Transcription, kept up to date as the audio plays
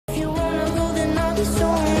be so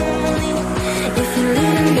lonely. If you're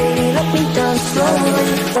leaving, baby, let me down slowly.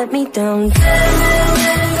 Let me down.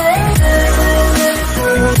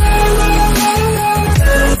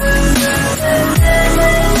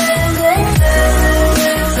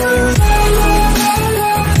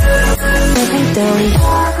 Let me down.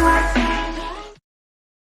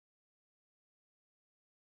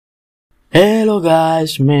 Hello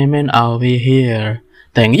guys, Mimin Awi here.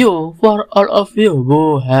 Thank you for all of you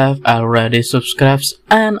who have already subscribed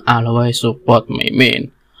and always support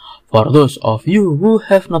Mimin. For those of you who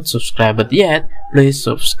have not subscribed yet, please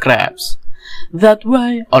subscribe. That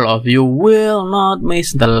way all of you will not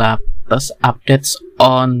miss the latest updates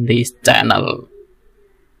on this channel.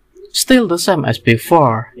 Still the same as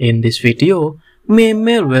before, in this video,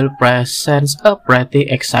 Mimin will present a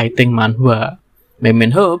pretty exciting manhwa.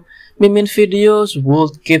 Mimin hope Mimin videos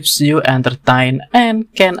would keep you entertained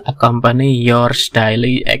and can accompany your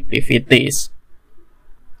daily activities.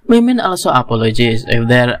 Mimin also apologizes if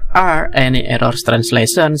there are any errors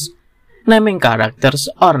translations, naming characters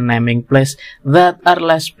or naming place that are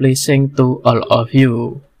less pleasing to all of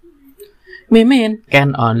you. Mimin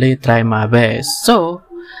can only try my best so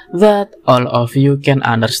that all of you can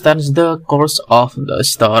understand the course of the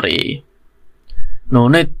story. No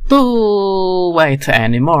need to wait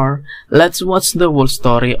anymore. Let's watch the whole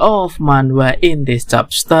story of Manhua in this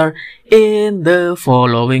chapter in the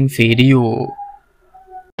following video.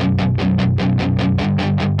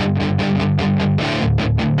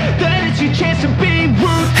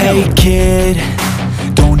 Hey kid,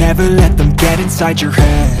 don't ever let them get inside your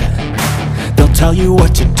head. They'll tell you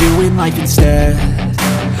what to do in life instead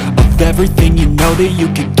of everything you know that you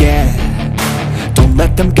could get. Don't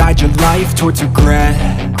let them guide your life towards regret.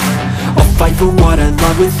 I'll fight for what I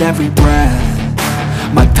love with every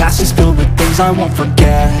breath. My past is filled with things I won't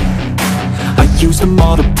forget. I use them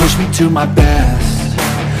all to push me to my best.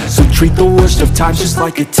 So treat the worst of times just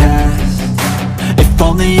like a test. If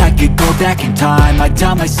only I could go back in time, I'd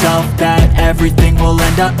tell myself that everything will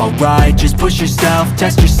end up alright. Just push yourself,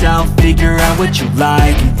 test yourself, figure out what you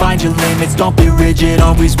like, and find your limits, don't be rigid,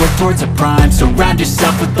 always work towards a prime. Surround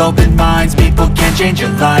yourself with open minds, people can change your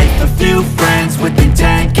life. A few friends with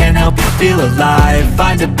intent can help you feel alive.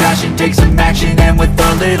 Find a passion, take some action, and with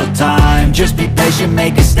a little time, just be patient,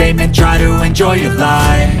 make a statement, try to enjoy your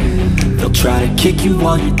life. They'll try to kick you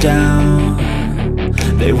while you're down.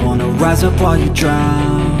 They wanna rise up while you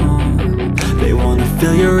drown. They wanna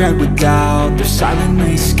fill your head with doubt. They're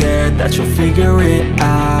silently scared that you'll figure it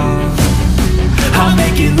out. I'll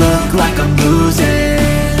make it look like I'm losing,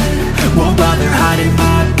 won't bother hiding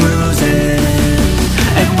my bruises.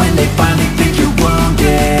 And when they finally think you're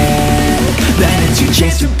wounded, then it's your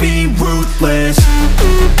chance to be ruthless.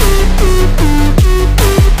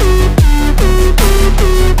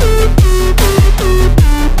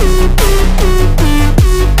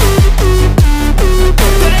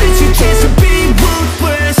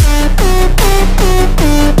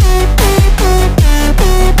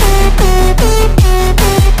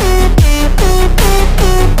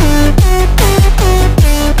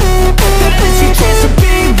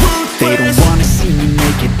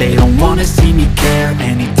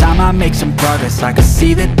 Make some progress, I can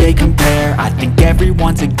see that they compare. I think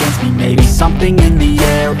everyone's against me, maybe something in the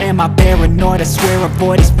air. Am I paranoid? I swear a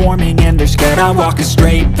void is forming and they're scared. I walk a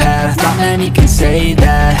straight path, not many can say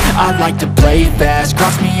that. I like to play fast,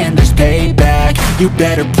 cross me and there's payback. You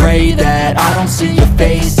better pray that I don't see your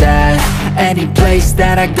face at any place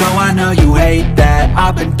that I go. I know you hate that.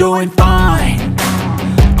 I've been doing fine,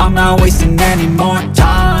 I'm not wasting any more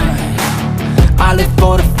time. I live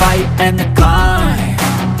for the fight and the climb,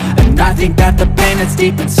 and I think that the pain that's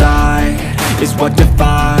deep inside is what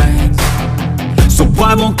defines. So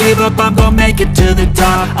I won't give up, I'm gonna make it to the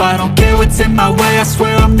top. I don't care what's in my way, I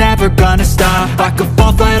swear I'm never gonna stop. I could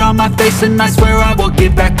fall flat on my face and I swear I will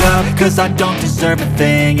get back up, cause I don't deserve a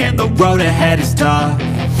thing and the road ahead is tough.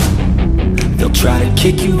 They'll try to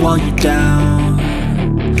kick you while you're down.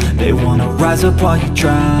 They wanna rise up while you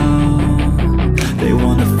drown. They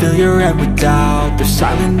wanna fill your head with doubt. They're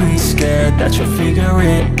silently scared that you'll figure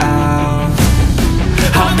it out.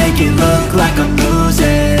 I'll make it look like I'm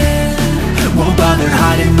losing, won't bother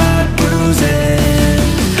hiding my bruises.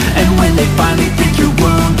 And when they finally think you're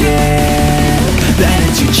wounded, then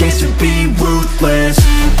it's your chance to be ruthless.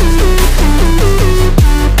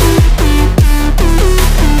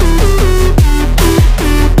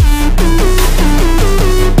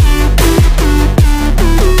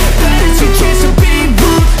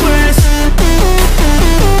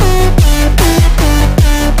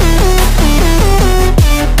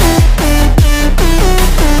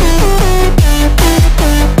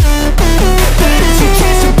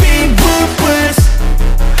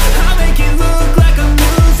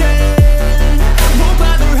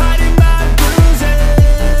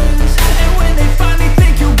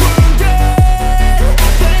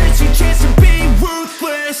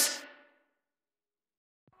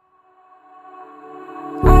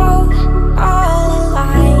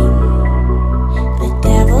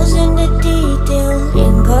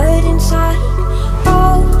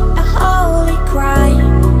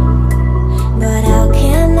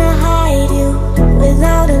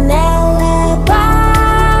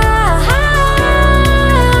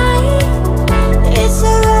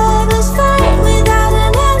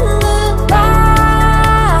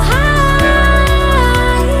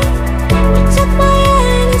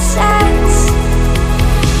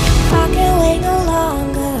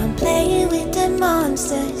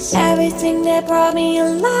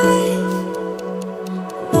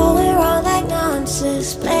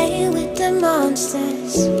 playing with the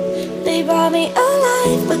monsters. They brought me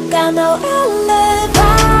alive, but got no alibi.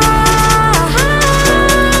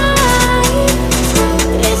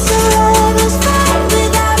 It's a lover's fight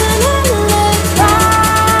without an alibi.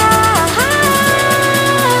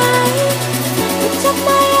 Took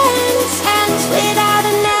my hands without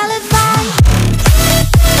an alibi.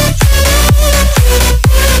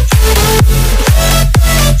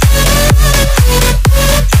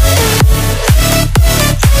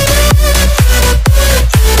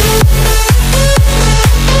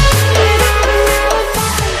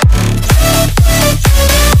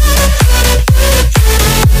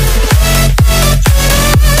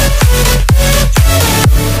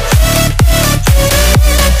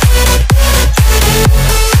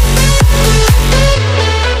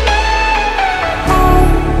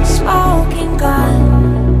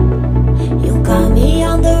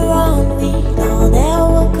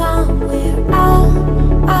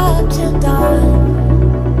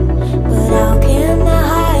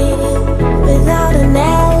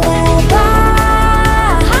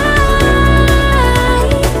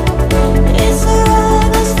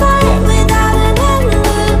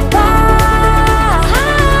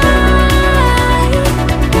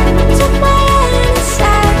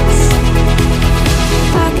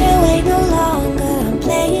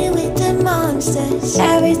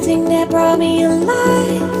 Everything that brought me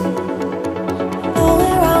alive. Oh,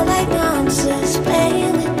 we're all like monsters,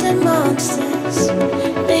 playing with the monsters.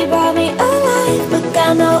 They brought me alive, but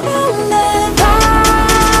got no